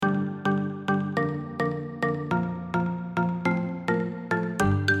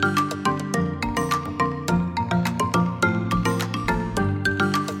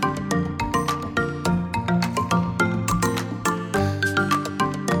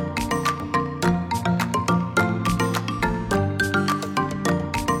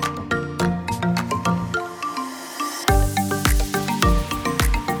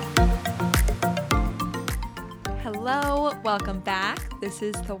This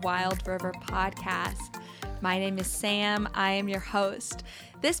is the Wild River Podcast. My name is Sam. I am your host.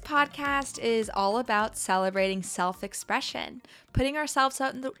 This podcast is all about celebrating self-expression, putting ourselves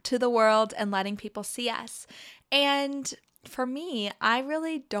out into the world and letting people see us. And for me, I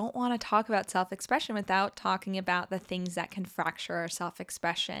really don't want to talk about self-expression without talking about the things that can fracture our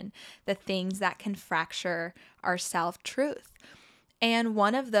self-expression, the things that can fracture our self-truth. And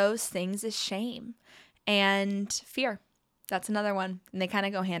one of those things is shame and fear. That's another one, and they kind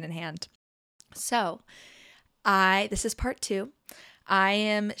of go hand in hand. So this is part 2. I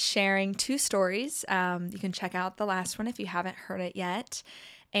am sharing 2 stories. You can check out the last one if you haven't heard it yet.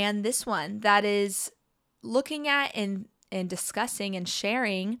 And this one that is looking at and discussing and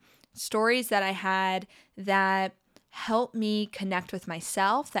sharing stories that I had that helped me connect with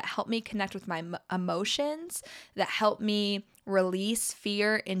myself, that helped me connect with my emotions, that helped me release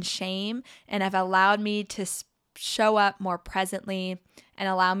fear and shame, and have allowed me to show up more presently and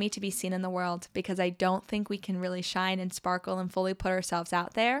allow me to be seen in the world, because I don't think we can really shine and sparkle and fully put ourselves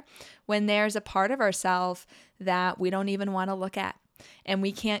out there when there's a part of ourselves that we don't even want to look at. And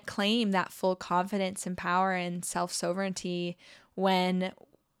we can't claim that full confidence and power and self-sovereignty when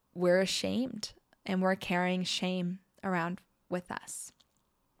we're ashamed and we're carrying shame around with us.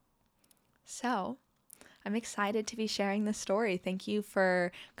 So I'm excited to be sharing this story. Thank you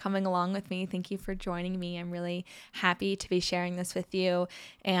for coming along with me. Thank you for joining me. I'm really happy to be sharing this with you,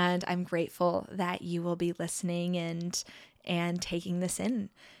 and I'm grateful that you will be listening and taking this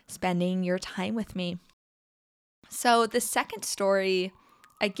in, spending your time with me. So the second story,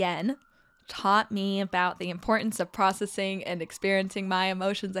 again, taught me about the importance of processing and experiencing my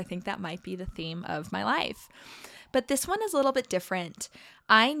emotions. I think that might be the theme of my life. But this one is a little bit different.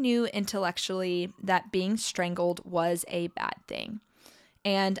 I knew intellectually that being strangled was a bad thing.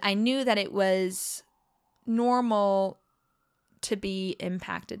 And I knew that it was normal to be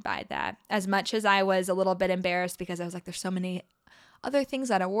impacted by that. As much as I was a little bit embarrassed because I was like, there's so many other things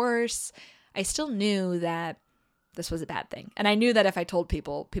that are worse, I still knew that this was a bad thing. And I knew that if I told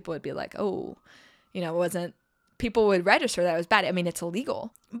people, people would be like, oh, people would register that it was bad. I mean, it's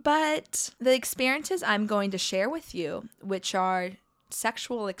illegal. But the experiences I'm going to share with you, which are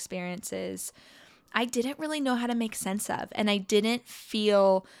sexual experiences, I didn't really know how to make sense of. And I didn't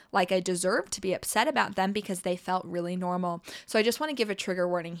feel like I deserved to be upset about them because they felt really normal. So I just want to give a trigger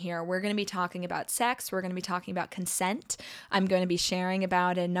warning here. We're going to be talking about sex. We're going to be talking about consent. I'm going to be sharing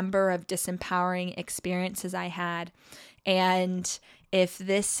about a number of disempowering experiences I had. And if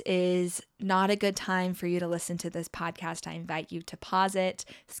this is not a good time for you to listen to this podcast, I invite you to pause it,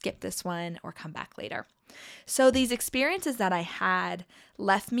 skip this one, or come back later. So these experiences that I had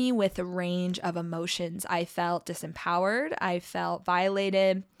left me with a range of emotions. I felt disempowered. I felt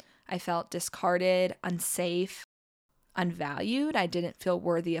violated. I felt discarded, unsafe, unvalued. I didn't feel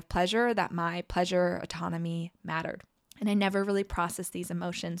worthy of pleasure, that my pleasure autonomy mattered. And I never really processed these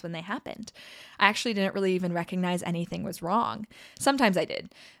emotions when they happened. I actually didn't really even recognize anything was wrong. Sometimes I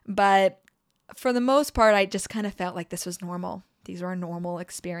did, but for the most part, I just kind of felt like this was normal. These were normal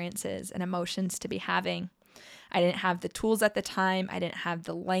experiences and emotions to be having. I didn't have the tools at the time. I didn't have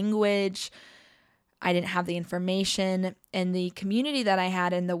the language. I didn't have the information. And the community that I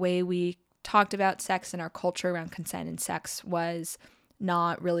had and the way we talked about sex and our culture around consent and sex was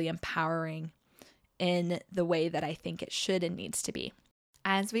not really empowering in the way that I think it should and needs to be.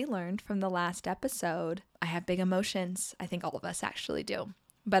 As we learned from the last episode, I have big emotions. I think all of us actually do.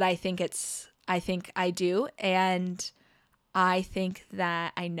 But I think I do. And I think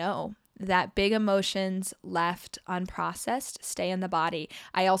that I know that big emotions left unprocessed stay in the body.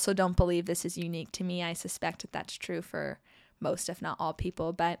 I also don't believe this is unique to me. I suspect that that's true for most, if not all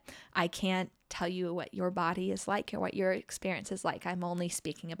people, but I can't tell you what your body is like or what your experience is like. I'm only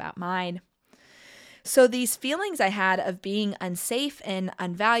speaking about mine. So these feelings I had of being unsafe and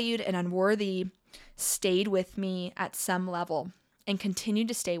unvalued and unworthy stayed with me at some level and continued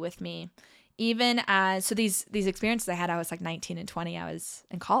to stay with me. Even as, so these experiences I had, I was like 19 and 20, I was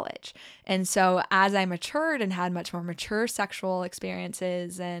in college. And so as I matured and had much more mature sexual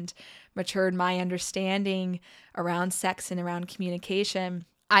experiences and matured my understanding around sex and around communication,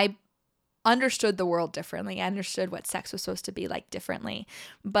 I understood the world differently. I understood what sex was supposed to be like differently.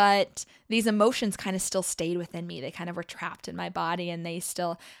 But these emotions kind of still stayed within me. They kind of were trapped in my body, and they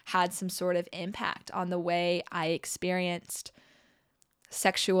still had some sort of impact on the way I experienced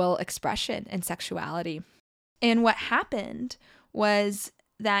sexual expression and sexuality. And what happened was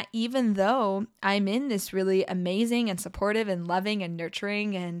that even though I'm in this really amazing and supportive and loving and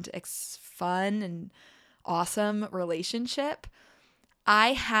nurturing and fun and awesome relationship,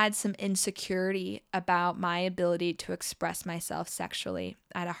 I had some insecurity about my ability to express myself sexually.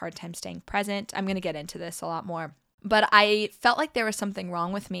 I had a hard time staying present. I'm going to get into this a lot more. But I felt like there was something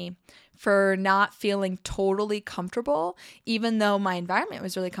wrong with me for not feeling totally comfortable, even though my environment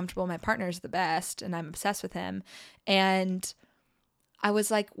was really comfortable. My partner's the best and I'm obsessed with him. And I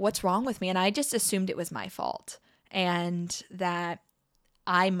was like, what's wrong with me? And I just assumed it was my fault and that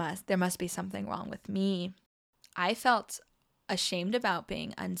there must be something wrong with me. I felt ashamed about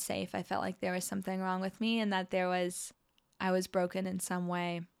being unsafe. I felt like there was something wrong with me and that I was broken in some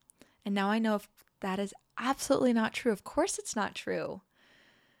way. And now I know if that is absolutely not true. Of course it's not true.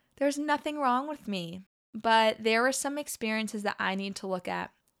 There's nothing wrong with me. But there were some experiences that I need to look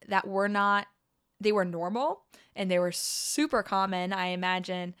at that they were normal and they were super common. I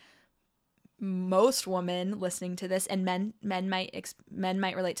imagine most women listening to this, and men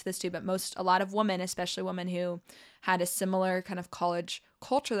might relate to this too, but a lot of women, especially women who had a similar kind of college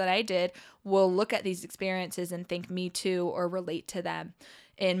culture that I did, will look at these experiences and think me too or relate to them.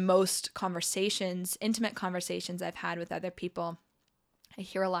 In most conversations, intimate conversations I've had with other people, I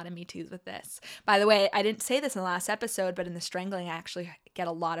hear a lot of Me Too's with this. By the way, I didn't say this in the last episode, but in the strangling, I actually get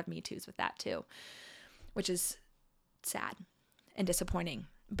a lot of Me Too's with that too, which is sad and disappointing,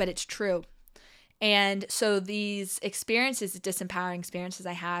 but it's true. And so these experiences, disempowering experiences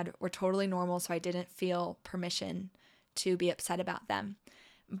I had, were totally normal, so I didn't feel permission to be upset about them.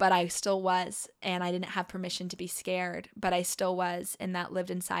 But I still was, and I didn't have permission to be scared, but I still was, and that lived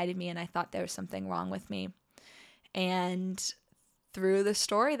inside of me, and I thought there was something wrong with me. And through the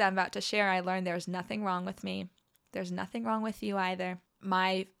story that I'm about to share, I learned there's nothing wrong with me. There's nothing wrong with you either.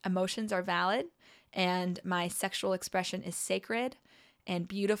 My emotions are valid, and my sexual expression is sacred and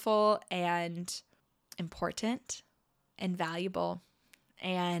beautiful and important and valuable.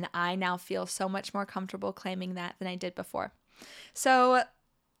 And I now feel so much more comfortable claiming that than I did before. So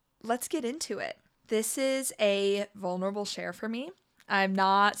let's get into it. This is a vulnerable share for me. I'm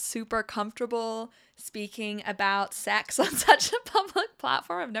not super comfortable speaking about sex on such a public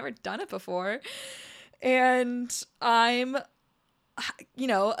platform. I've never done it before. And I'm,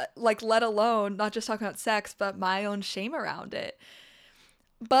 let alone not just talking about sex, but my own shame around it.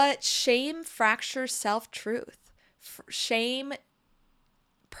 But shame fractures self-truth. Shame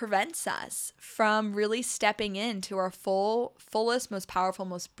prevents us from really stepping into our fullest, most powerful,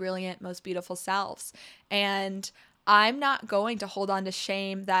 most brilliant, most beautiful selves. And I'm not going to hold on to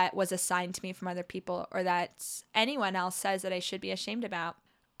shame that was assigned to me from other people or that anyone else says that I should be ashamed about.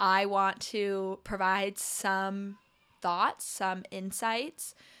 I want to provide some thoughts, some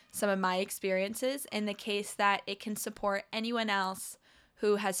insights, some of my experiences in the case that it can support anyone else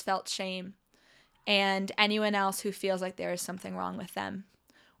who has felt shame and anyone else who feels like there is something wrong with them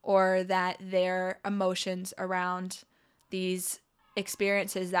or that their emotions around these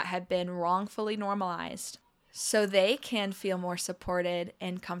experiences that have been wrongfully normalized so they can feel more supported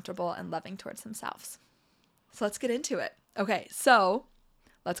and comfortable and loving towards themselves. So let's get into it. Okay, so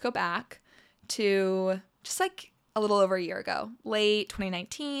let's go back to just like a little over a year ago, late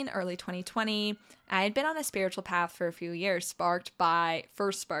 2019, early 2020. I had been on a spiritual path for a few years, sparked by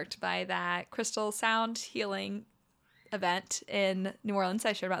that crystal sound healing event in New Orleans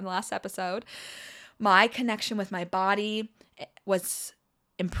I shared about in the last episode. My connection with my body was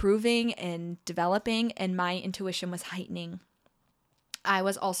improving and developing, and my intuition was heightening. I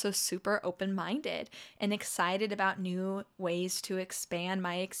was also super open-minded and excited about new ways to expand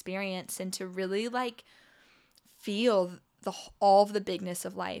my experience and to really feel all of the bigness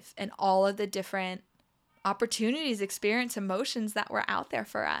of life and all of the different opportunities, experience, emotions that were out there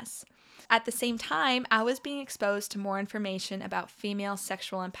for us. At the same time, I was being exposed to more information about female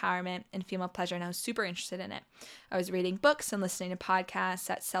sexual empowerment and female pleasure, and I was super interested in it. I was reading books and listening to podcasts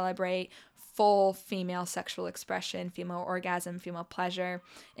that celebrate full female sexual expression, female orgasm, female pleasure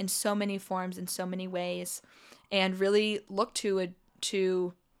in so many forms, in so many ways, and really look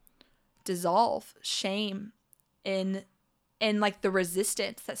to dissolve shame in the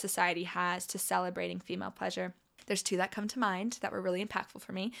resistance that society has to celebrating female pleasure. There's two that come to mind that were really impactful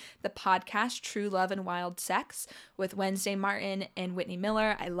for me. The podcast True Love and Wild Sex with Wednesday Martin and Whitney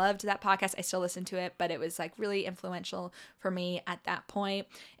Miller. I loved that podcast. I still listen to it, but it was really influential for me at that point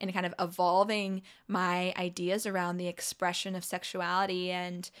in kind of evolving my ideas around the expression of sexuality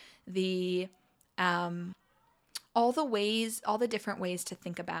and the all the different ways to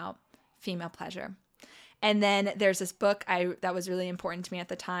think about female pleasure. And then there's this book that was really important to me at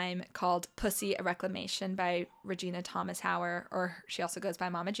the time called Pussy, a Reclamation by Regina Thomas Hauer, or she also goes by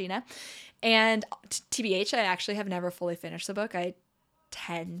Mama Gina. And TBH, I actually have never fully finished the book. I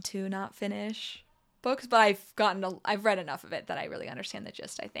tend to not finish books, but I've read enough of it that I really understand the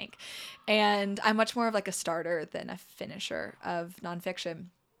gist, I think. And I'm much more of like a starter than a finisher of nonfiction.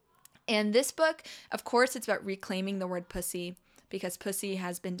 And this book, of course, it's about reclaiming the word pussy, because pussy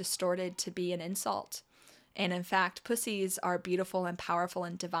has been distorted to be an insult. And in fact, pussies are beautiful and powerful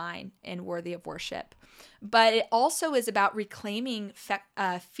and divine and worthy of worship. But it also is about reclaiming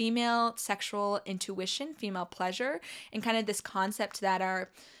female sexual intuition, female pleasure, and kind of this concept that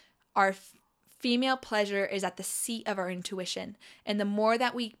our female pleasure is at the seat of our intuition. And the more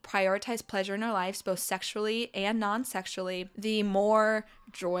that we prioritize pleasure in our lives, both sexually and non-sexually, the more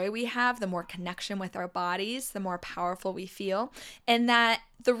joy we have, the more connection with our bodies, the more powerful we feel. And that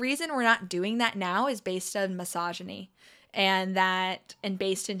the reason we're not doing that now is based on misogyny and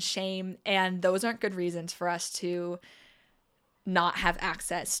based in shame. And those aren't good reasons for us to not have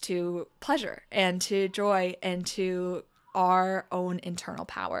access to pleasure and to joy and to our own internal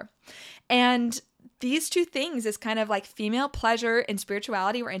power. And these two things is kind of like female pleasure and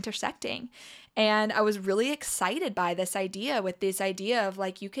spirituality were intersecting. And I was really excited by this idea of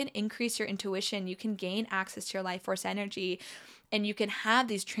like, you can increase your intuition, you can gain access to your life force energy, and you can have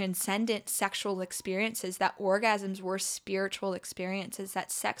these transcendent sexual experiences, that orgasms were spiritual experiences, that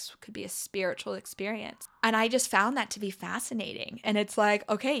sex could be a spiritual experience. And I just found that to be fascinating. And it's like,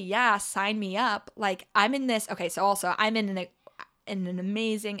 okay, yeah, sign me up. Like I'm in this. Okay, so also I'm in an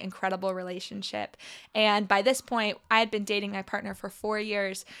amazing, incredible relationship. And by this point, I had been dating my partner for 4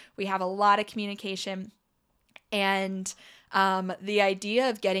 years. We have a lot of communication. And the idea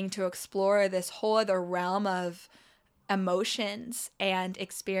of getting to explore this whole other realm of emotions and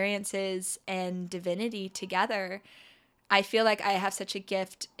experiences and divinity together, I feel like I have such a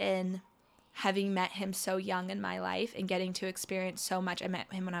gift in having met him so young in my life and getting to experience so much. I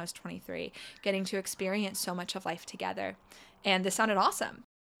met him when I was 23, getting to experience so much of life together. And this sounded awesome.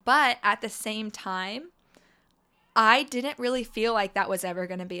 But at the same time, I didn't really feel like that was ever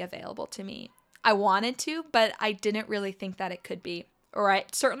going to be available to me. I wanted to, but I didn't really think that it could be, or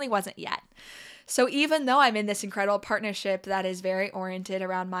it certainly wasn't yet. So even though I'm in this incredible partnership that is very oriented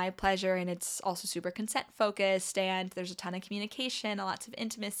around my pleasure, and it's also super consent focused, and there's a ton of communication, lots of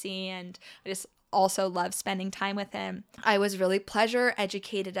intimacy, and I just also love spending time with him, I was really pleasure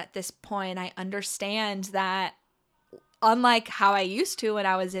educated at this point. I understand that unlike how I used to when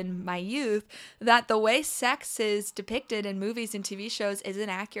I was in my youth, that the way sex is depicted in movies and TV shows isn't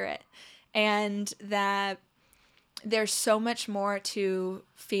accurate, and that there's so much more to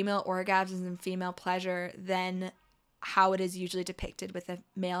female orgasms and female pleasure than how it is usually depicted with a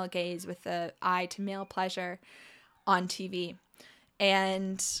male gaze, with the eye to male pleasure on TV.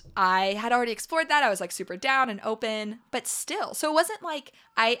 And I had already explored that. I was like super down and open, but still. So it wasn't like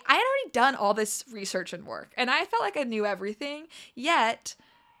I had already done all this research and work, and I felt like I knew everything, yet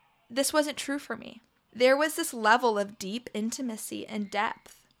this wasn't true for me. There was this level of deep intimacy and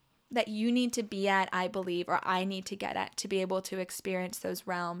depth that you need to be at, I believe, or I need to get at to be able to experience those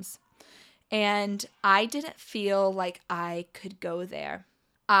realms. And I didn't feel like I could go there.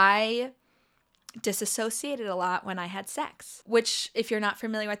 I disassociated a lot when I had sex, which, if you're not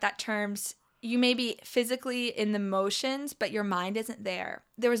familiar with that terms, you may be physically in the motions, but your mind isn't there.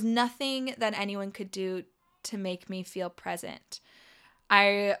 There was nothing that anyone could do to make me feel present.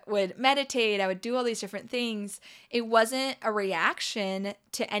 I would meditate, I would do all these different things. It wasn't a reaction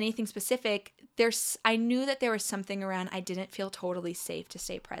to anything specific. I knew that there was something around I didn't feel totally safe to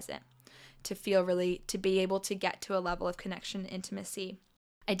stay present, to be able to get to a level of connection and intimacy.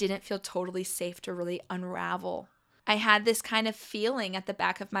 I didn't feel totally safe to really unravel. I had this kind of feeling at the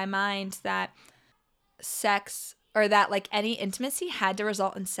back of my mind that sex, or that like any intimacy had to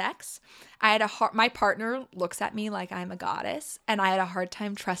result in sex. My partner looks at me like I'm a goddess, and I had a hard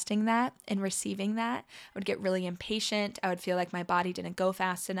time trusting that and receiving that. I would get really impatient. I would feel like my body didn't go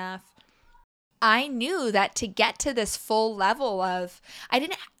fast enough. I knew that to get to this full level of,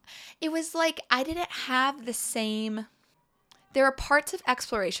 it was like I didn't have the same. There were parts of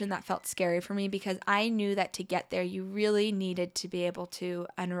exploration that felt scary for me, because I knew that to get there, you really needed to be able to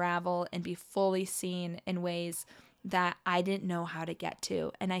unravel and be fully seen in ways that I didn't know how to get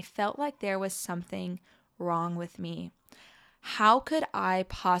to. And I felt like there was something wrong with me. How could I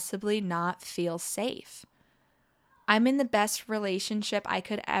possibly not feel safe? I'm in the best relationship I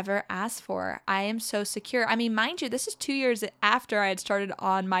could ever ask for. I am so secure. I mean, mind you, this is 2 years after I had started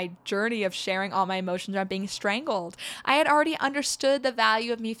on my journey of sharing all my emotions around being strangled. I had already understood the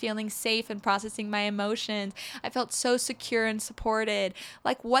value of me feeling safe and processing my emotions. I felt so secure and supported.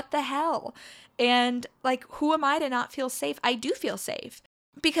 Like, what the hell? And like, who am I to not feel safe? I do feel safe,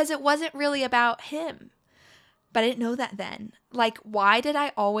 because it wasn't really about him. But I didn't know that then. Like, why did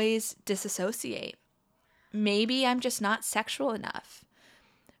I always disassociate? maybe I'm just not sexual enough.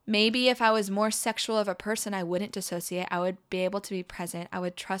 Maybe if I was more sexual of a person, I wouldn't dissociate. I would be able to be present. I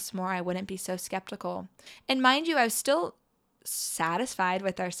would trust more. I wouldn't be so skeptical. And mind you, I was still satisfied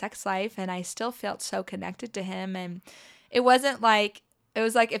with our sex life and I still felt so connected to him. And it wasn't like, it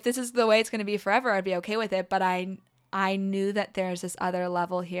was like, if this is the way it's going to be forever, I'd be okay with it. But I knew that there's this other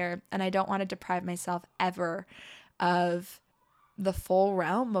level here, and I don't want to deprive myself ever of the full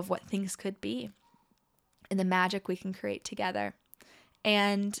realm of what things could be and the magic we can create together.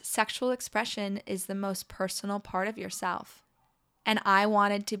 And sexual expression is the most personal part of yourself. And I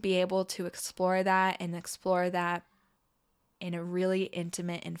wanted to be able to explore that in a really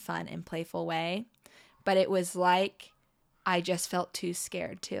intimate and fun and playful way. But it was like I just felt too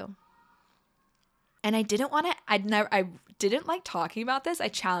scared to. And I didn't like talking about this. I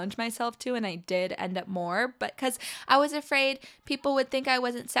challenged myself to, and I did end up more, but because I was afraid people would think I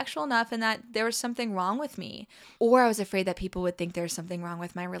wasn't sexual enough and that there was something wrong with me. Or I was afraid that people would think there was something wrong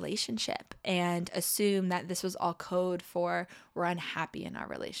with my relationship and assume that this was all code for we're unhappy in our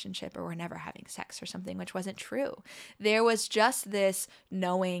relationship or we're never having sex or something, which wasn't true. There was just this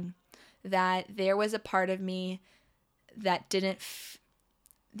knowing that there was a part of me that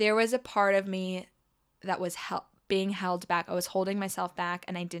that was being held back. I was holding myself back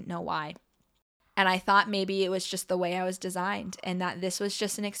and I didn't know why. And I thought maybe it was just the way I was designed and that this was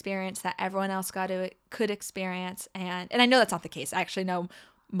just an experience that everyone else could experience. And I know that's not the case. I actually know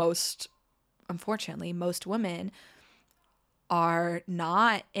unfortunately, most women are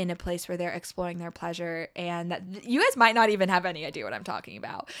not in a place where they're exploring their pleasure, and that you guys might not even have any idea what I'm talking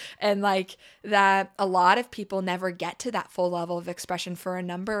about. And like that a lot of people never get to that full level of expression for a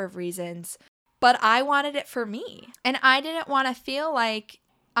number of reasons. But I wanted it for me. And I didn't want to feel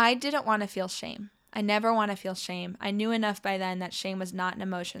shame. I never want to feel shame. I knew enough by then that shame was not an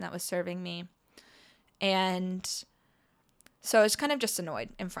emotion that was serving me. And so I was kind of just annoyed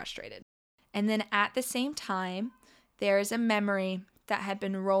and frustrated. And then at the same time, there is a memory that had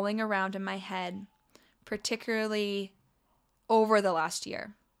been rolling around in my head, particularly over the last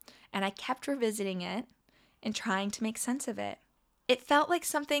year. And I kept revisiting it and trying to make sense of it. It felt like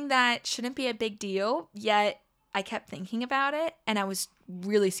something that shouldn't be a big deal, yet I kept thinking about it and I was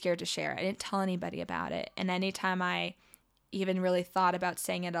really scared to share. I didn't tell anybody about it. And anytime I even really thought about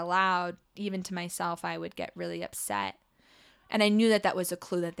saying it aloud, even to myself, I would get really upset. And I knew that that was a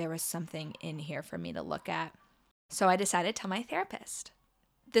clue that there was something in here for me to look at. So I decided to tell my therapist.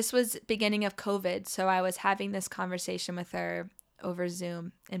 This was beginning of COVID, so I was having this conversation with her over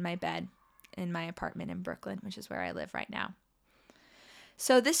Zoom in my bed in my apartment in Brooklyn, which is where I live right now.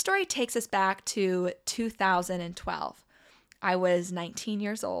 So this story takes us back to 2012. I was 19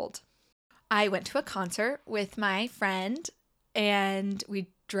 years old. I went to a concert with my friend and we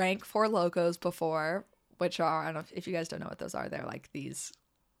drank Four Locos before, which are, I don't know if you guys don't know what those are. They're like these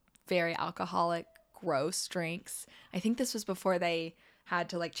very alcoholic, gross drinks. I think this was before they had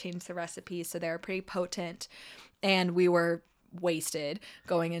to like change the recipes, so they were pretty potent. And we were wasted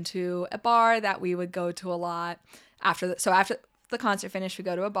going into a bar that we would go to a lot. After the concert finished, we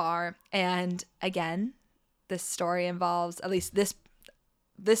go to a bar, and again, this story involves, at least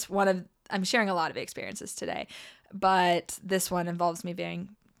this one of, I'm sharing a lot of experiences today, but this one involves me being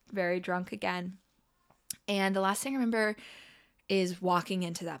very drunk again. And the last thing I remember is walking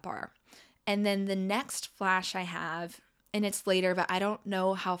into that bar. And then the next flash I have, and it's later, but I don't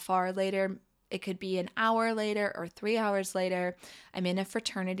know how far later, it could be an hour later or 3 hours later, I'm in a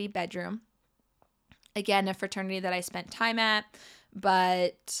fraternity bedroom. Again, a fraternity that I spent time at,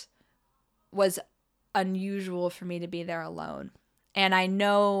 but was unusual for me to be there alone. And I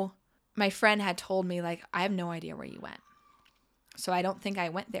know my friend had told me, like, I have no idea where you went. So I don't think I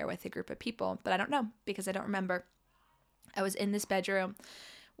went there with a group of people, but I don't know because I don't remember. I was in this bedroom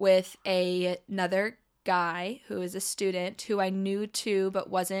with another guy who is a student who I knew too, but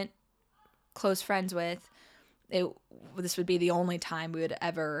wasn't close friends with. This would be the only time we would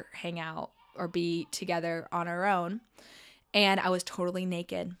ever hang out or be together on our own. And I was totally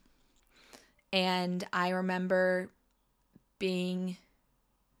naked. And I remember being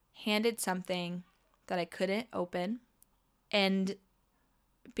handed something that I couldn't open and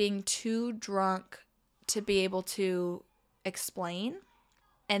being too drunk to be able to explain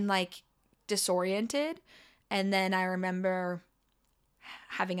and like disoriented. And then I remember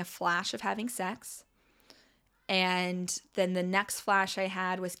having a flash of having sex. And then the next flash I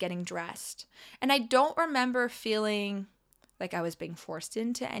had was getting dressed. And I don't remember feeling like I was being forced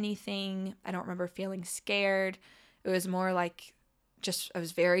into anything. I don't remember feeling scared. It was more like I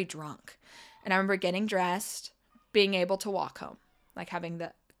was very drunk. And I remember getting dressed, being able to walk home, like having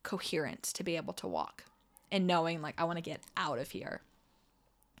the coherence to be able to walk. and knowing like I want to get out of here.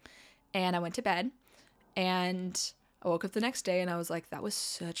 And I went to bed, and I woke up the next day and I was like, that was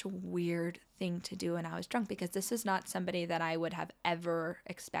such a weird thing to do when I was drunk, because this is not somebody that I would have ever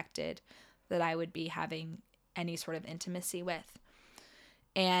expected that I would be having any sort of intimacy with.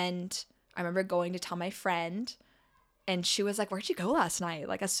 And I remember going to tell my friend, and she was like, where'd you go last night?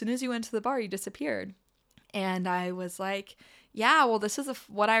 Like, as soon as you went to the bar, you disappeared. And I was like, yeah, well, this is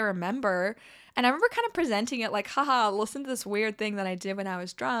what I remember. And I remember kind of presenting it like, haha, listen to this weird thing that I did when I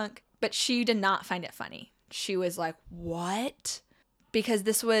was drunk. But she did not find it funny. She was like, what? Because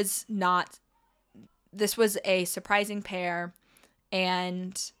this was a surprising pair,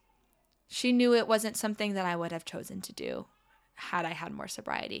 and she knew it wasn't something that I would have chosen to do had I had more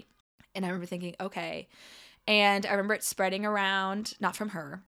sobriety. And I remember thinking, okay. And I remember it spreading around, not from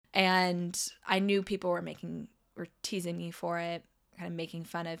her. And I knew people were teasing me for it, kind of making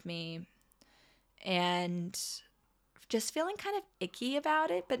fun of me, and just feeling kind of icky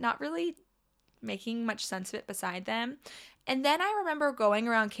about it, but not really making much sense of it beside them. And then I remember going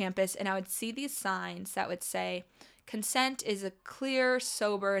around campus, and I would see these signs that would say, consent is a clear,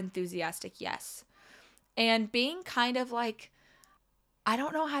 sober, enthusiastic yes. And being kind of like, I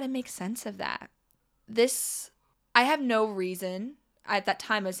don't know how to make sense of that. I have no reason. At that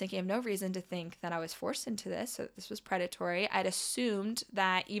time, I was thinking, I have no reason to think that I was forced into this. So this was predatory. I'd assumed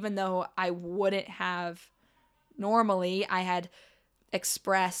that even though I wouldn't have normally, I had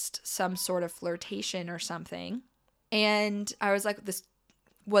expressed some sort of flirtation or something. And I was like, this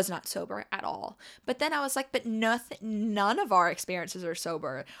was not sober at all. But then I was like, but none of our experiences are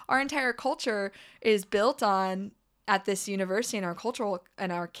sober. Our entire culture is built on, at this university, and our cultural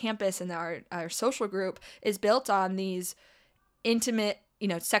and our campus and our social group is built on these intimate,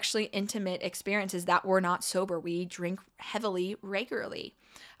 sexually intimate experiences that were not sober. We drink heavily regularly.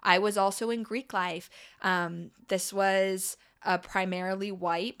 I was also in Greek life. This was a primarily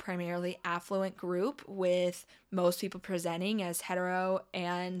white, primarily affluent group, with most people presenting as hetero,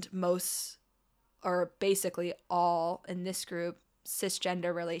 and most, or basically all in this group,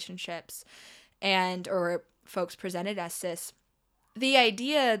 cisgender relationships, or folks presented as cis. The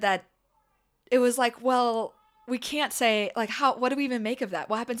idea that it was like, well, we can't say, like, what do we even make of that?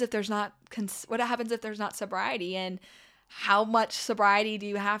 What happens if there's not sobriety, and how much sobriety do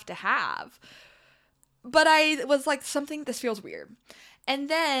you have to have? But I was like, this feels weird.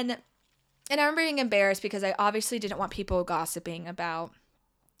 And I remember being embarrassed because I obviously didn't want people gossiping about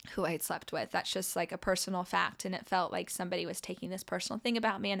who I had slept with. That's just like a personal fact. And it felt like somebody was taking this personal thing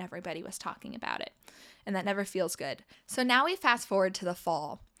about me, and everybody was talking about it. And that never feels good. So now we fast forward to the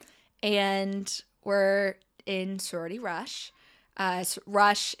fall, and we're in sorority rush.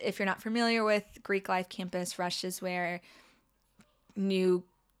 Rush, if you're not familiar with Greek life campus, rush is where new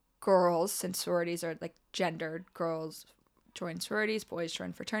girls, since sororities are like gendered, girls join sororities, boys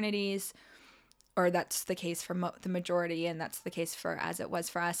join fraternities, or that's the case for the majority, and that's the case as it was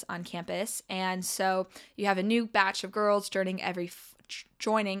for us on campus. And so you have a new batch of girls joining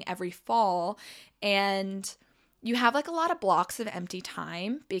every fall, and you have like a lot of blocks of empty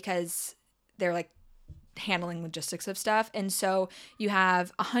time because they're like handling logistics of stuff. And so you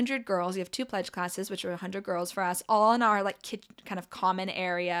have 100 girls, you have 2 pledge classes, which are 100 girls for us, all in our like kind of common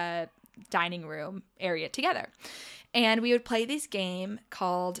area, dining room area together. And we would play this game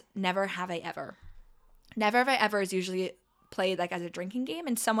called Never Have I Ever. Never Have I Ever is usually played like as a drinking game,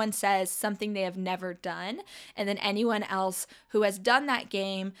 and someone says something they have never done, and then anyone else who has done that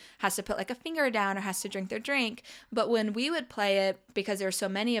game has to put like a finger down or has to drink their drink. But when we would play it, because there are so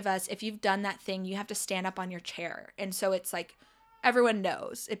many of us, if you've done that thing, you have to stand up on your chair, and so it's like everyone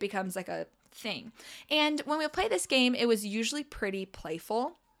knows. It becomes like a thing. And when we play this game, it was usually pretty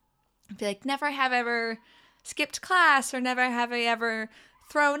playful. It'd be like, never have I ever skipped class, or never have I ever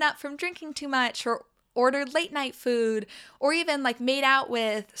thrown up from drinking too much, or ordered late night food, or even like made out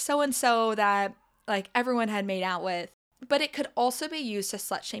with so-and-so that like everyone had made out with. But it could also be used to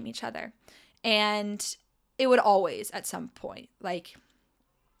slut shame each other. And it would always at some point like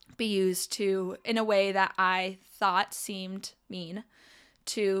be used to, in a way that I thought seemed mean,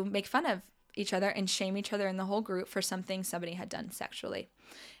 to make fun of each other and shame each other in the whole group for something somebody had done sexually.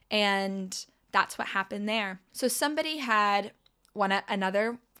 And that's what happened there. So somebody had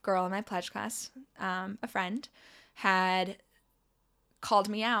another girl in my pledge class, a friend, had called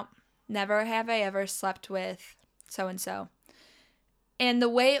me out. Never have I ever slept with so-and-so. And the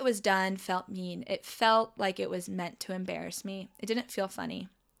way it was done felt mean. It felt like it was meant to embarrass me. It didn't feel funny.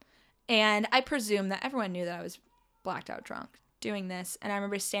 And I presume that everyone knew that I was blacked out drunk doing this. And I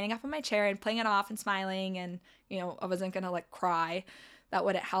remember standing up in my chair and playing it off and smiling, and, I wasn't going to like cry. That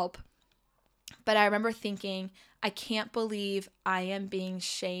wouldn't help. But I remember thinking, I can't believe I am being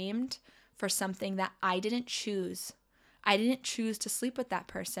shamed for something that I didn't choose. I didn't choose to sleep with that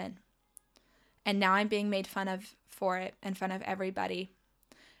person. And now I'm being made fun of for it in front of everybody.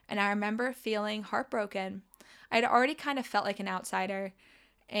 And I remember feeling heartbroken. I'd already kind of felt like an outsider.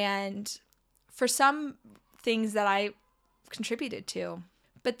 And for some things that I contributed to.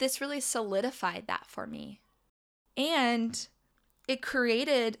 But this really solidified that for me. And it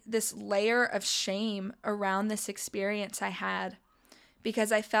created this layer of shame around this experience I had,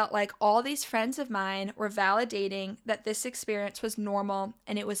 because I felt like all these friends of mine were validating that this experience was normal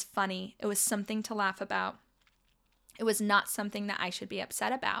and it was funny. It was something to laugh about. It was not something that I should be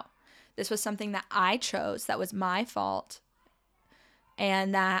upset about. This was something that I chose, that was my fault,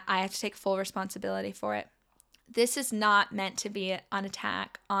 and that I have to take full responsibility for it. This is not meant to be an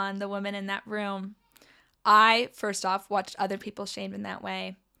attack on the women in that room. I, first off, watched other people shamed in that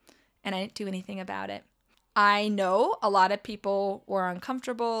way, and I didn't do anything about it. I know a lot of people were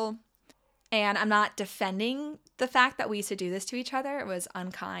uncomfortable, and I'm not defending the fact that we used to do this to each other. It was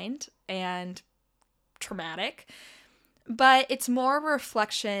unkind and traumatic, but it's more a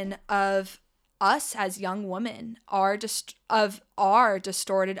reflection of us as young women, of our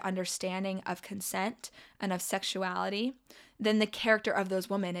distorted understanding of consent and of sexuality than the character of those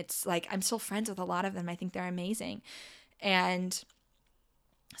women. It's like, I'm still friends with a lot of them. I think they're amazing. And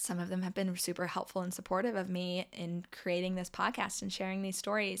some of them have been super helpful and supportive of me in creating this podcast and sharing these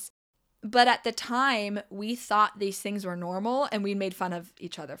stories. But at the time, we thought these things were normal, and we made fun of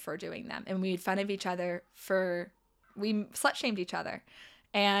each other for doing them. And we made fun of each other we slut shamed each other.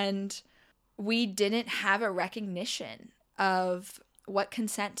 And we didn't have a recognition of what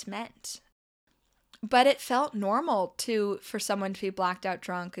consent meant. But it felt normal for someone to be blacked out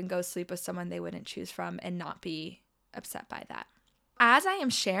drunk and go sleep with someone they wouldn't choose from and not be upset by that. As I am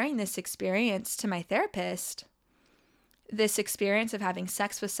sharing this experience to my therapist, this experience of having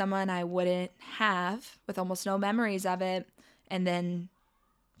sex with someone I wouldn't have, with almost no memories of it, and then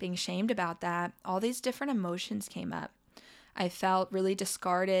being shamed about that, all these different emotions came up. I felt really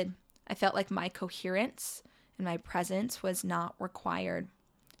discarded. I felt like my coherence and my presence was not required,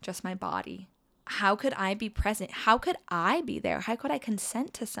 just my body. How could I be present? How could I be there? How could I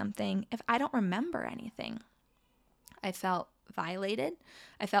consent to something if I don't remember anything? I felt violated.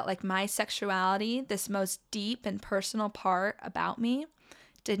 I felt like my sexuality, this most deep and personal part about me,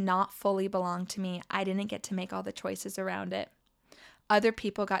 did not fully belong to me. I didn't get to make all the choices around it. Other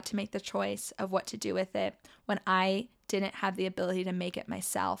people got to make the choice of what to do with it when I didn't have the ability to make it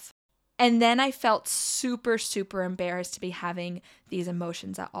myself. And then I felt super, super embarrassed to be having these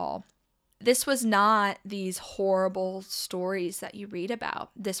emotions at all. This was not these horrible stories that you read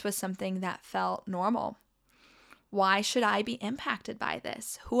about. This was something that felt normal. Why should I be impacted by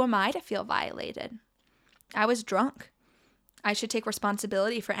this? Who am I to feel violated? I was drunk. I should take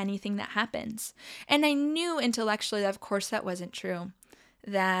responsibility for anything that happens. And I knew intellectually that, of course, that wasn't true.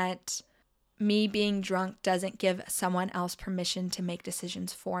 That me being drunk doesn't give someone else permission to make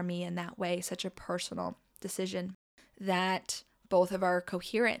decisions for me in that way, such a personal decision. That both of our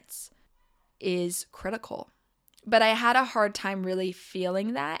coherence is critical. But I had a hard time really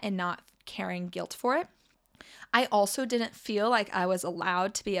feeling that and not carrying guilt for it. I also didn't feel like I was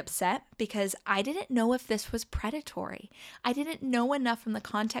allowed to be upset because I didn't know if this was predatory. I didn't know enough from the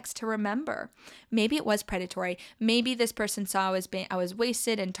context to remember. Maybe it was predatory. Maybe this person saw I was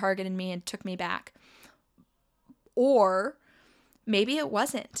wasted and targeted me and took me back. Or maybe it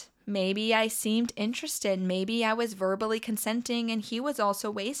wasn't. Maybe I seemed interested. Maybe I was verbally consenting and he was also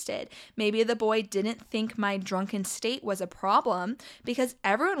wasted. Maybe the boy didn't think my drunken state was a problem because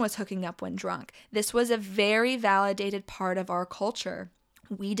everyone was hooking up when drunk. This was a very validated part of our culture.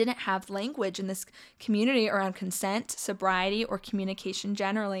 We didn't have language in this community around consent, sobriety, or communication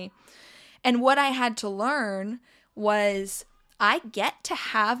generally. And what I had to learn was I get to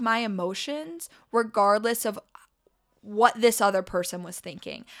have my emotions regardless of what this other person was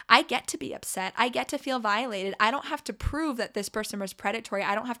thinking. I get to be upset. I get to feel violated. I don't have to prove that this person was predatory.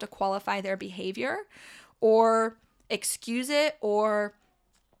 I don't have to qualify their behavior or excuse it, or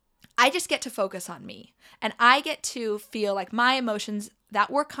I just get to focus on me. And I get to feel like my emotions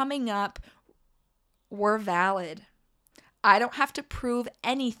that were coming up were valid. I don't have to prove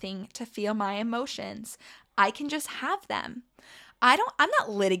anything to feel my emotions. I can just have them. I'm not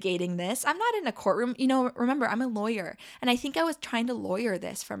litigating this. I'm not in a courtroom. Remember, I'm a lawyer, and I think I was trying to lawyer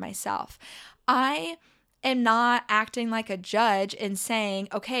this for myself. I am not acting like a judge and saying,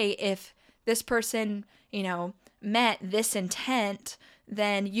 okay, if this person, met this intent,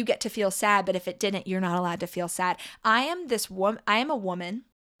 then you get to feel sad, but if it didn't, you're not allowed to feel sad. I am a woman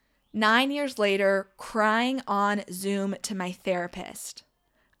 9 years later, crying on Zoom to my therapist.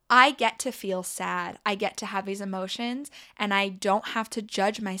 I get to feel sad. I get to have these emotions, and I don't have to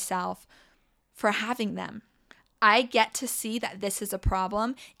judge myself for having them. I get to see that this is a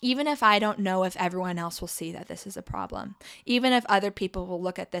problem, even if I don't know if everyone else will see that this is a problem. Even if other people will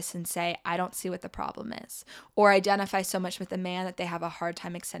look at this and say, I don't see what the problem is, or identify so much with the man that they have a hard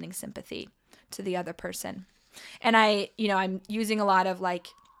time extending sympathy to the other person. And I'm using a lot of like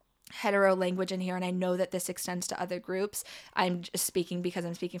hetero language in here, and I know that this extends to other groups. I'm just speaking because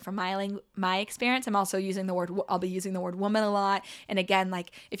I'm speaking from my experience. I'll be using the word woman a lot. And again,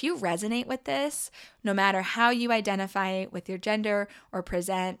 like if you resonate with this, no matter how you identify with your gender or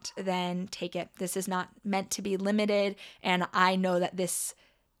present, then take it. This is not meant to be limited, and I know that this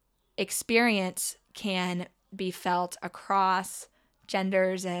experience can be felt across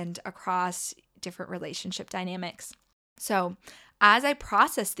genders and across different relationship dynamics. So as I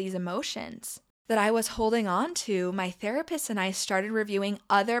processed these emotions that I was holding on to, my therapist and I started reviewing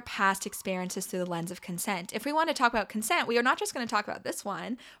other past experiences through the lens of consent. If we want to talk about consent, we are not just going to talk about this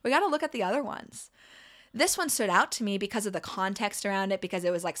one. We got to look at the other ones. This one stood out to me because of the context around it, because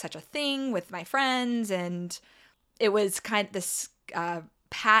it was like such a thing with my friends, and it was kind of this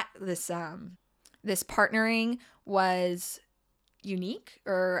this partnering was unique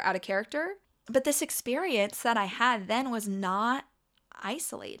or out of character. But this experience that I had then was not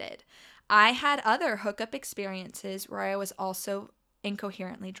isolated. I had other hookup experiences where I was also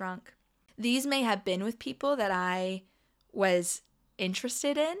incoherently drunk. These may have been with people that I was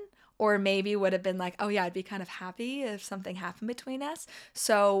interested in, or maybe would have been like, oh yeah, I'd be kind of happy if something happened between us.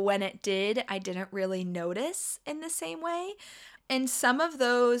 So when it did, I didn't really notice in the same way. And some of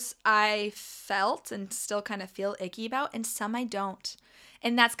those I felt and still kind of feel icky about, and some I don't.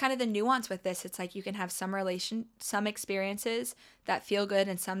 And that's kind of the nuance with this. It's like you can have some experiences that feel good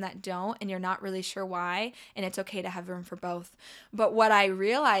and some that don't, and you're not really sure why, and it's okay to have room for both. But what I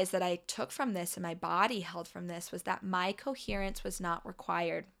realized that I took from this and my body held from this was that my coherence was not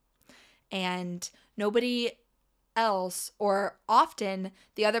required. And nobody else, or often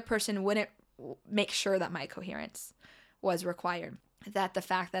the other person, wouldn't make sure that my coherence was required. That the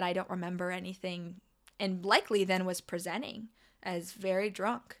fact that I don't remember anything, and likely then was presenting as very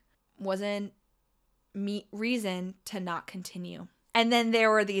drunk, wasn't reason to not continue. And then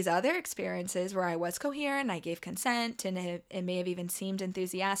there were these other experiences where I was coherent, I gave consent, and it may have even seemed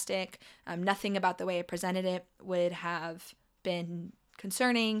enthusiastic. Nothing about the way I presented it would have been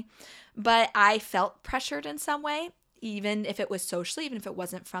concerning, but I felt pressured in some way, even if it was socially, even if it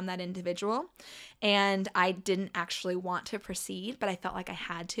wasn't from that individual. And I didn't actually want to proceed, but I felt like I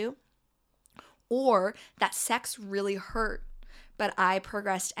had to. Or that sex really hurt, but I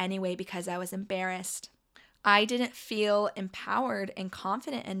progressed anyway because I was embarrassed. I didn't feel empowered and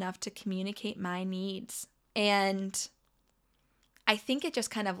confident enough to communicate my needs. And I think it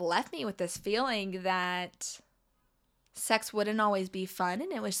just kind of left me with this feeling that sex wouldn't always be fun,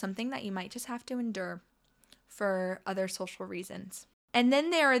 and it was something that you might just have to endure for other social reasons. And then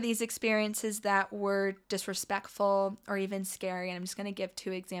there are these experiences that were disrespectful or even scary, and I'm just going to give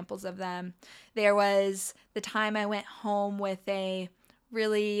 2 examples of them. There was the time I went home with a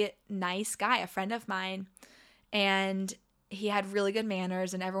really nice guy, a friend of mine, and he had really good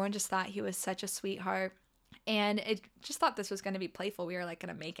manners, and everyone just thought he was such a sweetheart. And it just thought this was going to be playful. We were like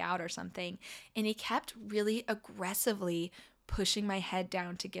going to make out or something. And he kept really aggressively pushing my head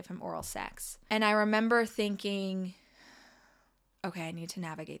down to give him oral sex. And I remember thinking, okay, I need to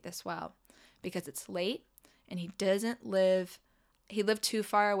navigate this well, because it's late and he lived too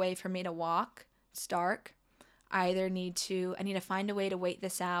far away for me to walk. It's dark. I need to find a way to wait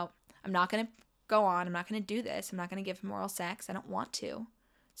this out. I'm not going to go on. I'm not going to do this. I'm not going to give him oral sex. I don't want to.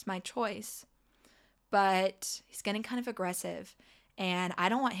 It's my choice. But he's getting kind of aggressive, and I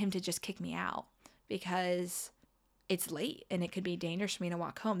don't want him to just kick me out because it's late and it could be dangerous for me to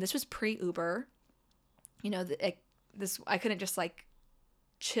walk home. This was pre-Uber. I couldn't just like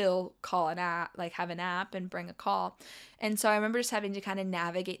chill, call an app, like have an app and bring a call. And so I remember just having to kind of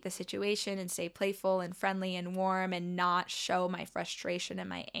navigate the situation and stay playful and friendly and warm and not show my frustration and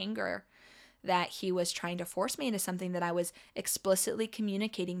my anger that he was trying to force me into something that I was explicitly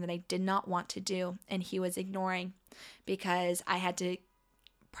communicating that I did not want to do, and he was ignoring because I had to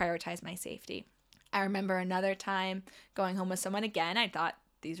prioritize my safety. I remember another time going home with someone again. I thought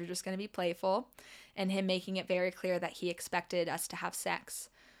these were just going to be playful, and him making it very clear that he expected us to have sex.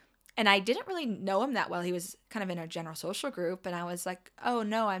 And I didn't really know him that well. He was kind of in our general social group, and I was like, oh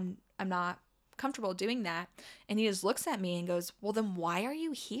no, I'm not comfortable doing that. And he just looks at me and goes, well, then why are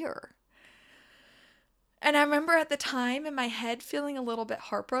you here? And I remember at the time in my head feeling a little bit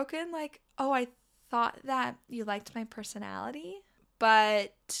heartbroken, like, oh, I thought that you liked my personality.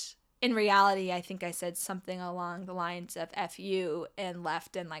 But in reality, I think I said something along the lines of F you and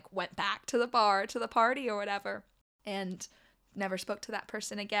left and like went back to the bar, to the party or whatever, and never spoke to that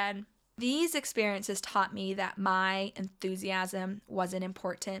person again. These experiences taught me that my enthusiasm wasn't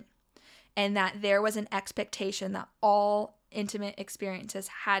important and that there was an expectation that all intimate experiences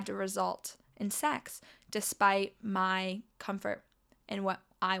had to result in sex, despite my comfort and what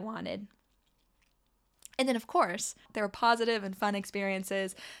I wanted. And then, of course, there were positive and fun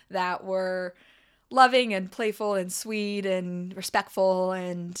experiences that were loving and playful and sweet and respectful,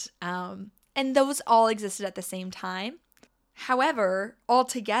 and those all existed at the same time. However,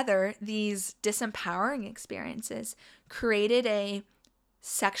 altogether, these disempowering experiences created a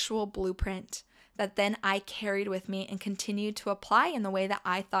sexual blueprint that then I carried with me and continued to apply in the way that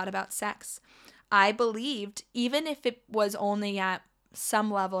I thought about sex. I believed, even if it was only at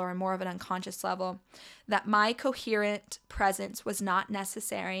some level or more of an unconscious level, that my coherent presence was not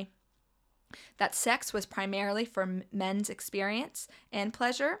necessary, that sex was primarily for men's experience and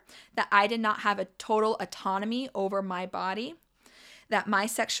pleasure, that I did not have a total autonomy over my body, that my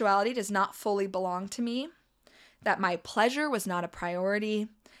sexuality does not fully belong to me, that my pleasure was not a priority,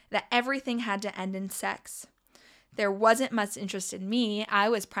 that everything had to end in sex. There wasn't much interest in me. I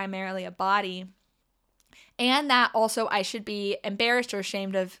was primarily a body. And that also I should be embarrassed or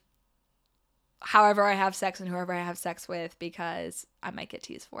ashamed of however I have sex and whoever I have sex with, because I might get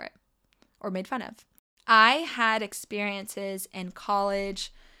teased for it or made fun of. I had experiences in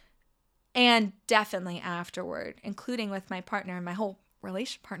college and definitely afterward, including with my partner and my whole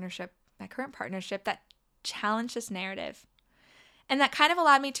partnership, my current partnership, that challenged this narrative. And that kind of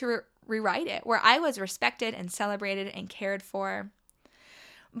allowed me to rewrite it, where I was respected and celebrated and cared for.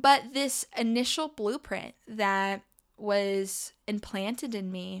 But this initial blueprint that was implanted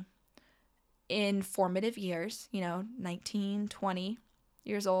in me in formative years, 19, 20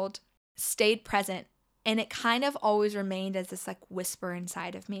 years old, stayed present. And it kind of always remained as this like whisper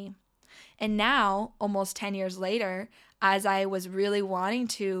inside of me. And now, almost 10 years later, as I was really wanting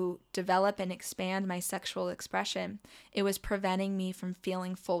to develop and expand my sexual expression, it was preventing me from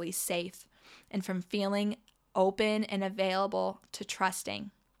feeling fully safe and from feeling open and available to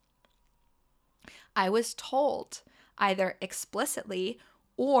trusting. I was told, either explicitly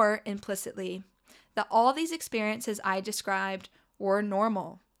or implicitly, that all these experiences I described were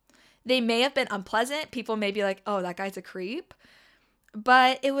normal. They may have been unpleasant. People may be like, oh, that guy's a creep.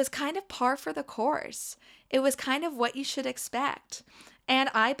 But it was kind of par for the course. It was kind of what you should expect. And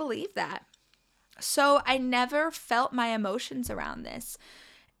I believe that. So I never felt my emotions around this.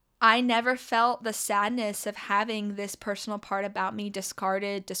 I never felt the sadness of having this personal part about me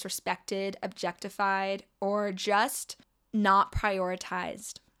discarded, disrespected, objectified, or just not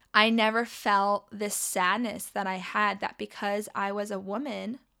prioritized. I never felt this sadness that I had, that because I was a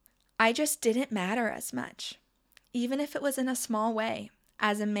woman, I just didn't matter as much, even if it was in a small way,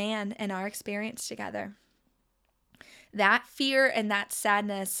 as a man in our experience together. That fear and that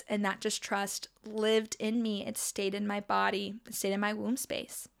sadness and that distrust lived in me. It stayed in my body. It stayed in my womb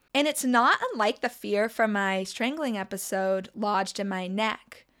space. And it's not unlike the fear from my strangling episode lodged in my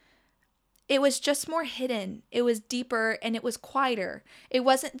neck. It was just more hidden. It was deeper and it was quieter. It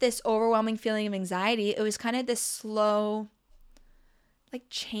wasn't this overwhelming feeling of anxiety. It was kind of this slow, like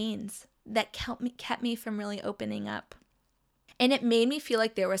chains that kept me from really opening up. And it made me feel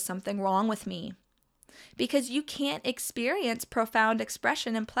like there was something wrong with me, because you can't experience profound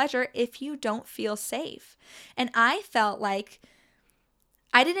expression and pleasure if you don't feel safe. And I felt like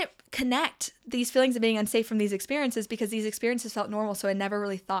I didn't connect these feelings of being unsafe from these experiences because these experiences felt normal, so I never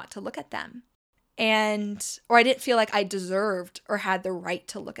really thought to look at them. Or I didn't feel like I deserved or had the right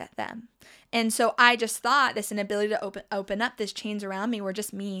to look at them. And so I just thought this inability to open up, this chains around me, were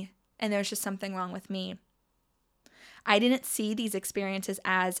just me, and there's just something wrong with me. I didn't see these experiences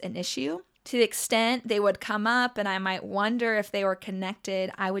as an issue. To the extent they would come up and I might wonder if they were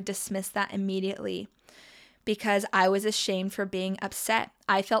connected, I would dismiss that immediately because I was ashamed for being upset.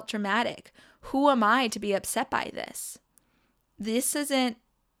 I felt dramatic. Who am I to be upset by this? This isn't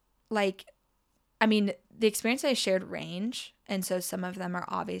like, the experience I shared range, and so some of them are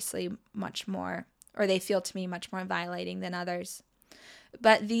obviously much more, or they feel to me much more violating than others.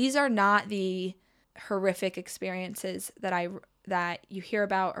 But these are not the horrific experiences that you hear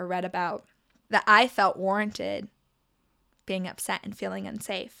about or read about that I felt warranted being upset and feeling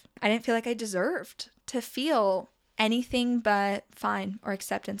unsafe. I didn't feel like I deserved to feel anything but fine or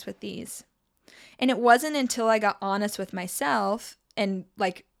acceptance with these. And it wasn't until I got honest with myself and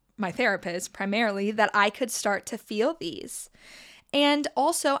like my therapist primarily, that I could start to feel these. And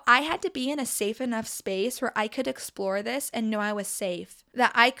also, I had to be in a safe enough space where I could explore this and know I was safe,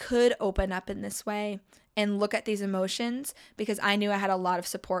 that I could open up in this way and look at these emotions, because I knew I had a lot of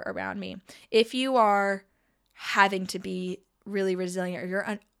support around me. If you are having to be really resilient, or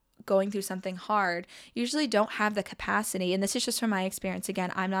you're going through something hard, you usually don't have the capacity. And this is just from my experience.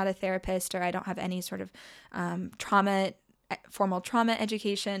 Again, I'm not a therapist, or I don't have any sort of formal trauma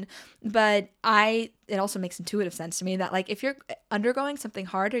education, but it also makes intuitive sense to me that, like, if you're undergoing something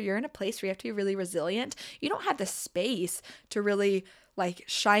hard, or you're in a place where you have to be really resilient, you don't have the space to really like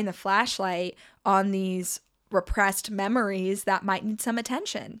shine the flashlight on these repressed memories that might need some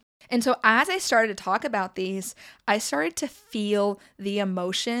attention. And so as I started to talk about these, I started to feel the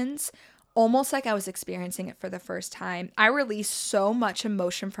emotions almost like I was experiencing it for the first time. I released so much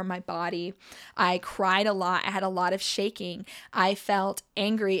emotion from my body. I cried a lot. I had a lot of shaking. I felt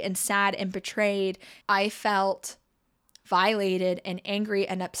angry and sad and betrayed. I felt violated and angry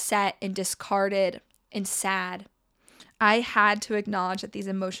and upset and discarded and sad. I had to acknowledge that these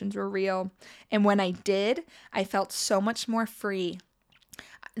emotions were real. And when I did, I felt so much more free.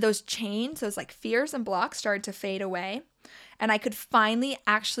 Those chains, those like fears and blocks started to fade away. And I could finally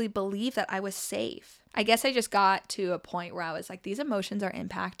actually believe that I was safe. I guess I just got to a point where I was like, these emotions are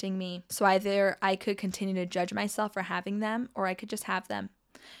impacting me. So either I could continue to judge myself for having them, or I could just have them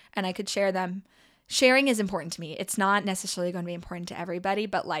and I could share them. Sharing is important to me. It's not necessarily going to be important to everybody,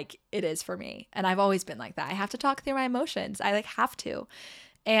 but like it is for me. And I've always been like that. I have to talk through my emotions. I like have to.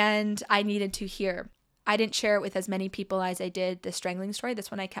 And I needed to hear. I didn't share it with as many people as I did the strangling story.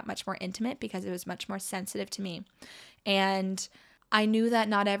 This one I kept much more intimate because it was much more sensitive to me. And I knew that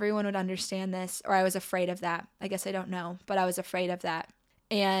not everyone would understand this, or I was afraid of that. I guess I don't know, but I was afraid of that.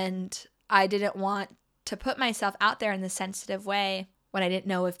 And I didn't want to put myself out there in this sensitive way when I didn't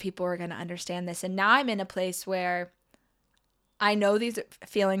know if people were going to understand this. And now I'm in a place where I know these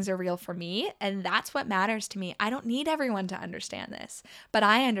feelings are real for me, and that's what matters to me. I don't need everyone to understand this, but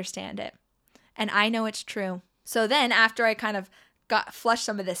I understand it. And I know it's true. So then after I kind of got flushed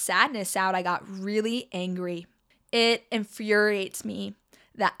some of the sadness out, I got really angry. It infuriates me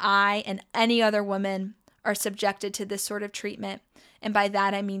that I and any other woman are subjected to this sort of treatment. And by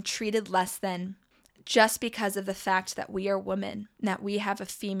that, I mean treated less than, just because of the fact that we are women, that we have a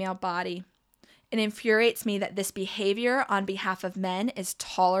female body. It infuriates me that this behavior on behalf of men is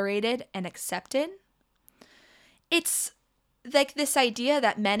tolerated and accepted. It's like this idea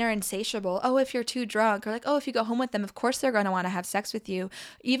that men are insatiable. Oh, if you're too drunk, or like, oh, if you go home with them, of course they're going to want to have sex with you.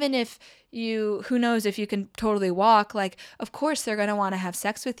 Even if you, who knows if you can totally walk, like, of course they're going to want to have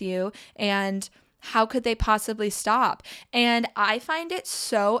sex with you. And how could they possibly stop? And I find it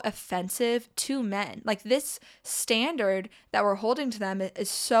so offensive to men. Like, this standard that we're holding to them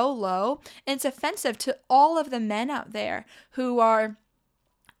is so low, and it's offensive to all of the men out there who are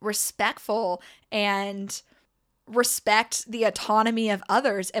respectful and respect the autonomy of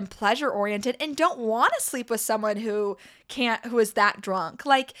others and pleasure oriented, and don't want to sleep with someone who is that drunk,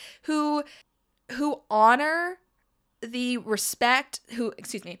 like who honor the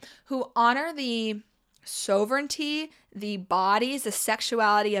who honor the sovereignty, the bodies, the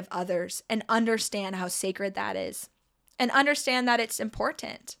sexuality of others, and understand how sacred that is, and understand that it's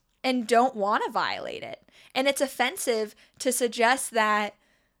important, and don't want to violate it. And it's offensive to suggest that,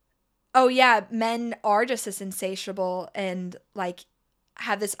 oh yeah, men are just as insatiable and like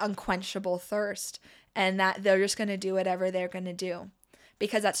have this unquenchable thirst, and that they're just going to do whatever they're going to do,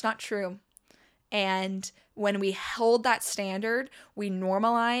 because that's not true. And when we hold that standard, we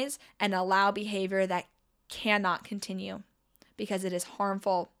normalize and allow behavior that cannot continue, because it is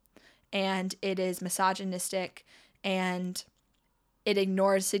harmful and it is misogynistic and it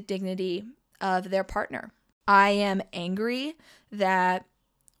ignores the dignity of their partner. I am angry that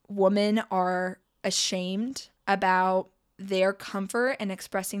women are ashamed about their comfort in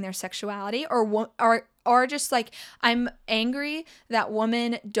expressing their sexuality, or just like, I'm angry that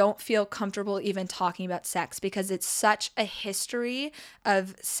women don't feel comfortable even talking about sex, because it's such a history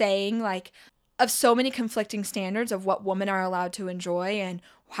of saying, like, of so many conflicting standards of what women are allowed to enjoy and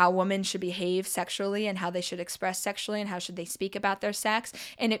how women should behave sexually and how they should express sexually and how should they speak about their sex.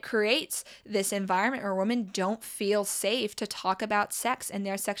 And it creates this environment where women don't feel safe to talk about sex and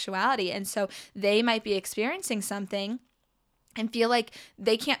their sexuality. And so they might be experiencing something and feel like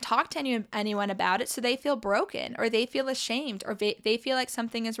they can't talk to anyone about it, so they feel broken, or they feel ashamed, or they feel like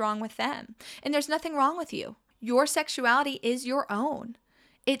something is wrong with them. And there's nothing wrong with you. Your sexuality is your own.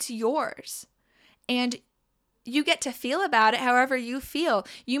 It's yours. And you get to feel about it however you feel.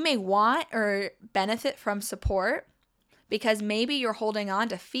 You may want or benefit from support, because maybe you're holding on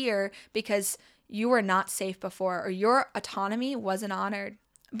to fear because you were not safe before or your autonomy wasn't honored.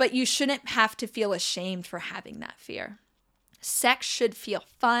 But you shouldn't have to feel ashamed for having that fear. Sex should feel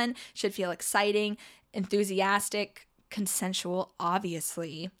fun, should feel exciting, enthusiastic, consensual,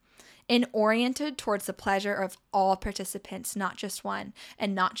 obviously, and oriented towards the pleasure of all participants, not just one,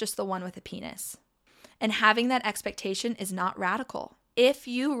 and not just the one with a penis. And having that expectation is not radical. If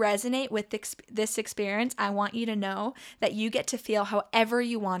you resonate with this experience, I want you to know that you get to feel however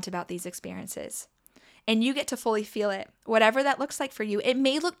you want about these experiences. And you get to fully feel it, whatever that looks like for you. It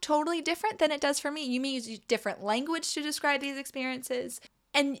may look totally different than it does for me. You may use different language to describe these experiences.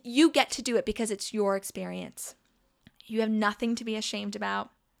 And you get to do it because it's your experience. You have nothing to be ashamed about.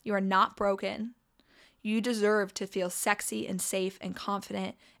 You are not broken. You deserve to feel sexy and safe and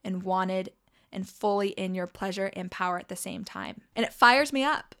confident and wanted and fully in your pleasure and power at the same time. And it fires me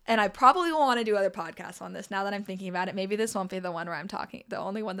up. And I probably will want to do other podcasts on this now that I'm thinking about it. Maybe this won't be the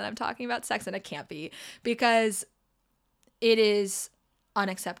only one that I'm talking about sex, and it can't be, because it is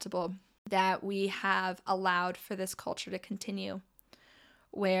unacceptable that we have allowed for this culture to continue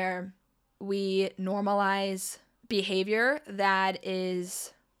where we normalize behavior that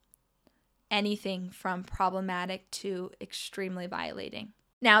is anything from problematic to extremely violating.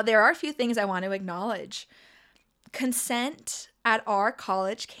 Now, there are a few things I want to acknowledge. Consent at our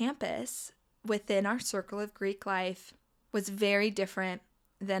college campus within our circle of Greek life was very different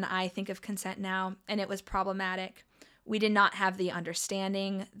than I think of consent now, and it was problematic. We did not have the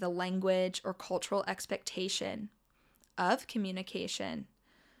understanding, the language, or cultural expectation of communication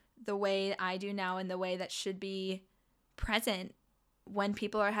the way I do now and the way that should be present when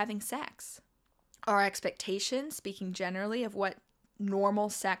people are having sex. Our expectation, speaking generally, of what normal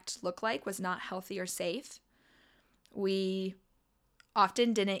sex looked like was not healthy or safe. We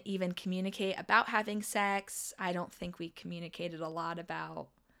often didn't even communicate about having sex. I don't think we communicated a lot about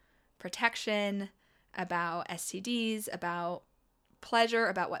protection, about STDs, about pleasure,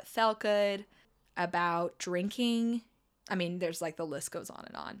 about what felt good, about drinking. I mean, there's like the list goes on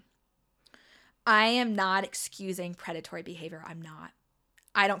and on. I am not excusing predatory behavior. I'm not.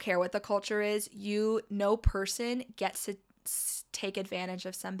 I don't care what the culture is. No person gets to take advantage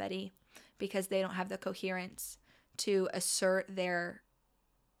of somebody because they don't have the coherence to assert their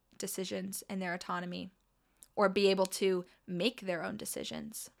decisions and their autonomy or be able to make their own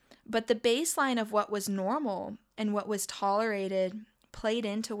decisions. But the baseline of what was normal and what was tolerated played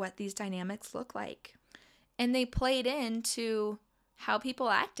into what these dynamics look like. And they played into how people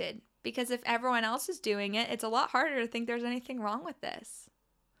acted, because if everyone else is doing it, it's a lot harder to think there's anything wrong with this.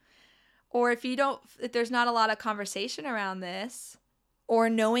 Or if there's not a lot of conversation around this, or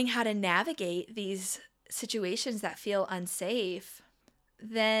knowing how to navigate these situations that feel unsafe,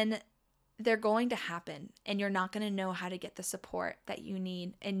 then they're going to happen and you're not going to know how to get the support that you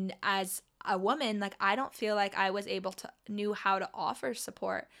need. And as a woman, like, I don't feel like I was knew how to offer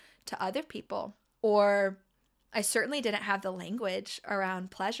support to other people, or I certainly didn't have the language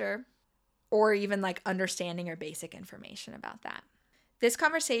around pleasure or even like understanding or basic information about that. This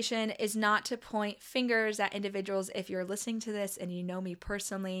conversation is not to point fingers at individuals. If you're listening to this and you know me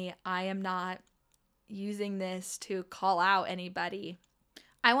personally, I am not using this to call out anybody.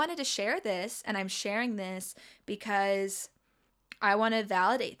 I wanted to share this, and I'm sharing this because I want to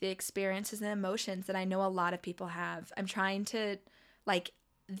validate the experiences and emotions that I know a lot of people have. I'm trying to, like,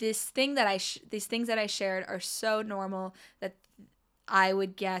 these things that I shared are so normal that I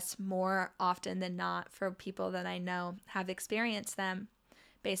would guess more often than not for people that I know have experienced them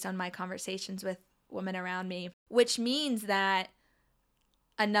based on my conversations with women around me, which means that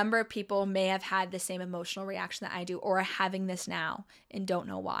a number of people may have had the same emotional reaction that I do or are having this now and don't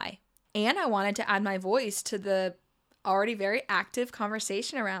know why. And I wanted to add my voice to the already very active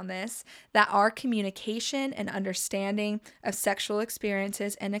conversation around this, that our communication and understanding of sexual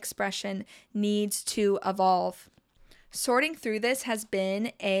experiences and expression needs to evolve. Sorting through this has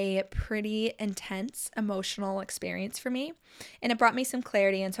been a pretty intense emotional experience for me, and it brought me some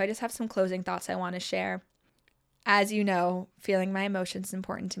clarity, and so I just have some closing thoughts I want to share. As you know, feeling my emotions is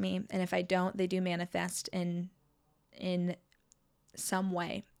important to me, and if I don't, they do manifest in some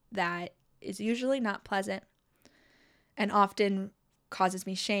way that is usually not pleasant and often causes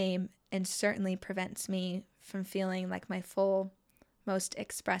me shame and certainly prevents me from feeling like my full, most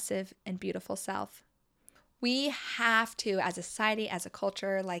expressive and beautiful self. We have to, as a society, as a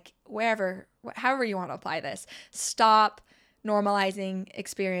culture, like however you want to apply this, stop normalizing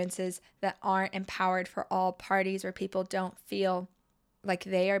experiences that aren't empowered for all parties, where people don't feel like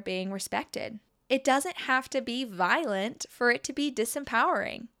they are being respected. It doesn't have to be violent for it to be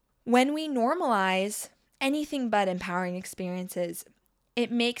disempowering. When we normalize anything but empowering experiences,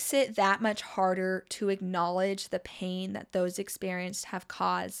 it makes it that much harder to acknowledge the pain that those experiences have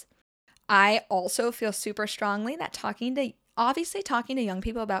caused. I also feel super strongly that talking to young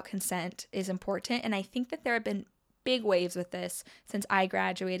people about consent is important. And I think that there have been big waves with this since I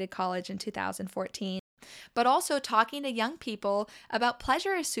graduated college in 2014. But also talking to young people about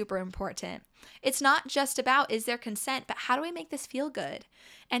pleasure is super important. It's not just about is there consent, but how do we make this feel good?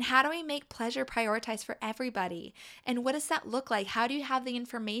 And how do we make pleasure prioritized for everybody? And what does that look like? How do you have the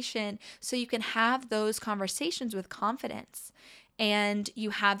information so you can have those conversations with confidence? And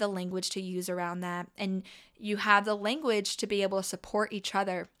you have the language to use around that. And you have the language to be able to support each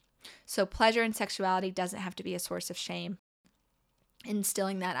other. So pleasure and sexuality doesn't have to be a source of shame.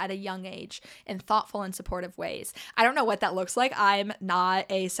 Instilling that at a young age in thoughtful and supportive ways. I don't know what that looks like. I'm not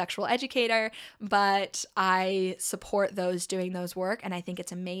a sexual educator, but I support those doing those work, and I think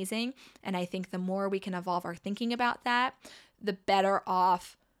it's amazing. And I think the more we can evolve our thinking about that, the better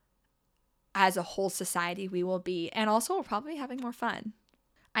off as a whole society we will be. And also we're probably having more fun.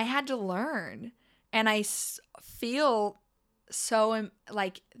 I had to learn, and I feel so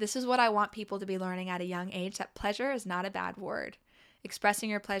like this is what I want people to be learning at a young age, that pleasure is not a bad word. Expressing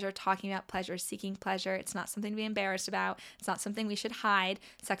your pleasure, talking about pleasure, seeking pleasure. It's not something to be embarrassed about. It's not something we should hide.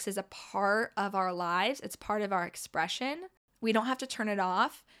 Sex is a part of our lives. It's part of our expression. We don't have to turn it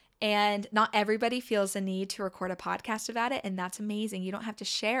off. And not everybody feels the need to record a podcast about it. And that's amazing. You don't have to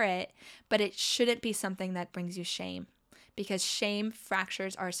share it, but it shouldn't be something that brings you shame, because shame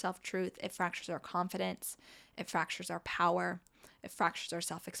fractures our self-truth. It fractures our confidence. It fractures our power. It fractures our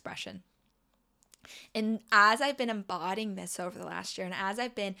self-expression. And as I've been embodying this over the last year, and as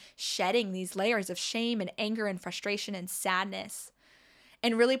I've been shedding these layers of shame and anger and frustration and sadness,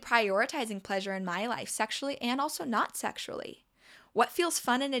 and really prioritizing pleasure in my life, sexually and also not sexually. What feels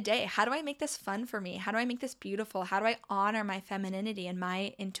fun in a day? How do I make this fun for me? How do I make this beautiful? How do I honor my femininity and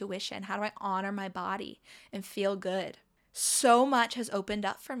my intuition? How do I honor my body and feel good? So much has opened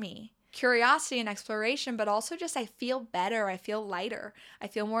up for me. Curiosity and exploration, but also just I feel better, I feel lighter, I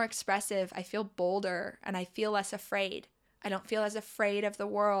feel more expressive, I feel bolder, and I feel less afraid. I don't feel as afraid of the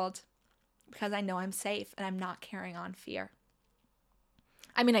world because I know I'm safe and I'm not carrying on fear.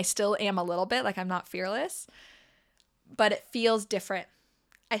 I mean, I still am a little bit, like I'm not fearless, but it feels different.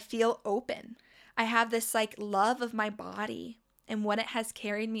 I feel open. I have this like love of my body and what it has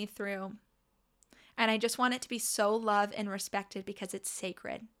carried me through. And I just want it to be so loved and respected because it's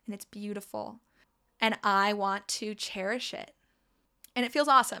sacred and it's beautiful. And I want to cherish it. And it feels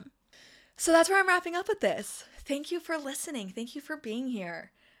awesome. So that's where I'm wrapping up with this. Thank you for listening. Thank you for being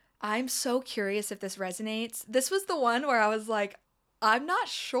here. I'm so curious if this resonates. This was the one where I was like, I'm not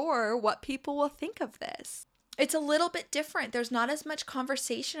sure what people will think of this. It's a little bit different. There's not as much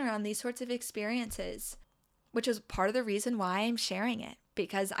conversation around these sorts of experiences, which is part of the reason why I'm sharing it,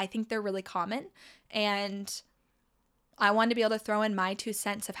 because I think they're really common. And I wanted to be able to throw in my 2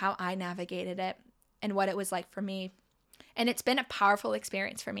 cents of how I navigated it and what it was like for me. And it's been a powerful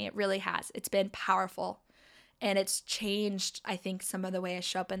experience for me. It really has. It's been powerful. And it's changed, I think, some of the way I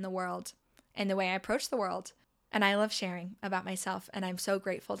show up in the world and the way I approach the world. And I love sharing about myself. And I'm so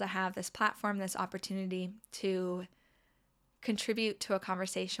grateful to have this platform, this opportunity to contribute to a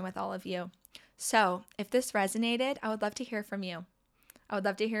conversation with all of you. So if this resonated, I would love to hear from you. I would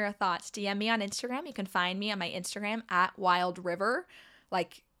love to hear your thoughts. DM me on Instagram. You can find me on my Instagram at Wild River,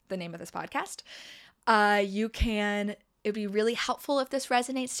 like the name of this podcast. It'd be really helpful if this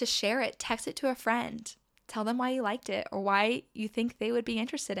resonates to share it. Text it to a friend. Tell them why you liked it or why you think they would be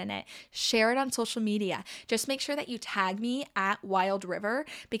interested in it. Share it on social media. Just make sure that you tag me at Wild River,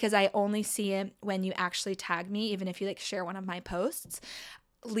 because I only see it when you actually tag me, even if you share one of my posts.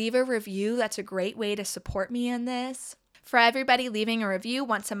 Leave a review. That's a great way to support me in this. For everybody leaving a review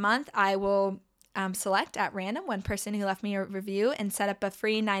once a month, I will select at random one person who left me a review and set up a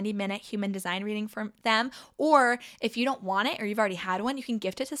free 90-minute human design reading for them. Or if you don't want it or you've already had one, you can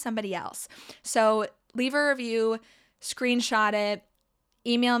gift it to somebody else. So leave a review, screenshot it,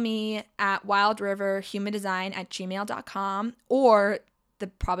 email me at wildriverhumandesign@gmail.com, or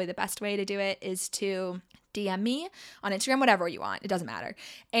probably the best way to do it is to DM me on Instagram, whatever you want. It doesn't matter.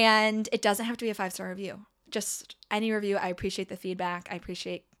 And it doesn't have to be a 5-star review. Just any review. I appreciate the feedback. I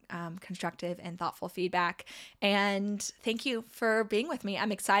appreciate constructive and thoughtful feedback. And thank you for being with me.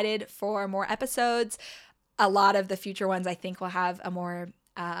 I'm excited for more episodes. A lot of the future ones I think will have a more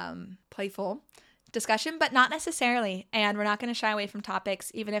playful discussion, but not necessarily. And we're not going to shy away from topics,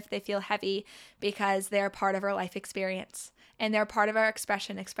 even if they feel heavy, because they're part of our life experience and they're part of our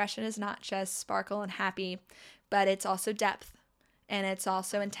expression. Expression is not just sparkle and happy, but it's also depth and it's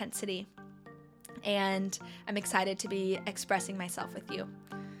also intensity. and I'm excited to be expressing myself with you.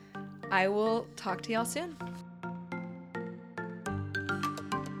 I will talk to y'all soon.